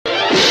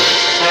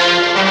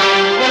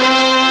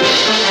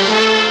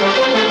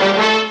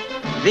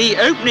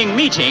opening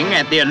meeting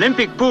at the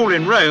Olympic pool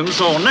in Rome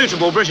saw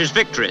notable British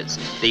victories.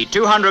 The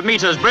 200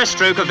 metres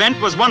breaststroke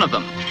event was one of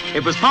them.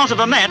 It was part of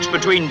a match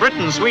between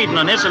Britain, Sweden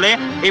and Italy,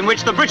 in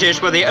which the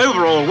British were the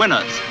overall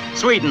winners,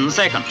 Sweden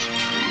second.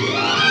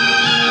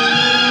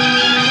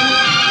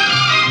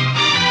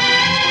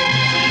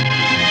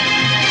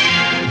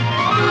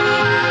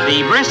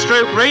 The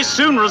breaststroke race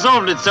soon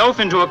resolved itself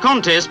into a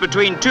contest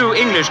between two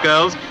English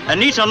girls,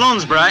 Anita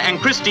Lonsbrough and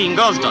Christine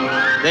Gosden.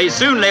 They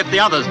soon left the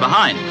others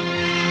behind.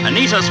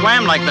 Anita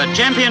swam like the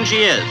champion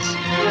she is.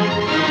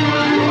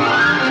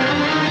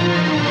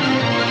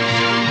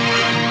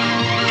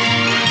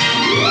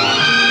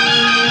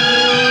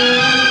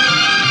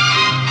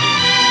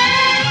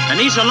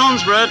 Anita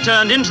Lonsbrough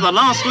turned into the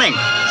last link,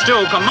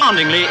 still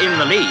commandingly in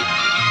the lead.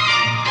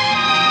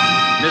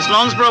 Miss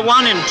Lonsbrough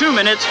won in 2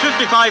 minutes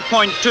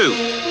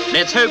 55.2.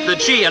 Let's hope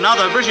that she and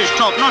other British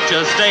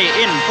top-notchers stay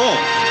in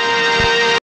form.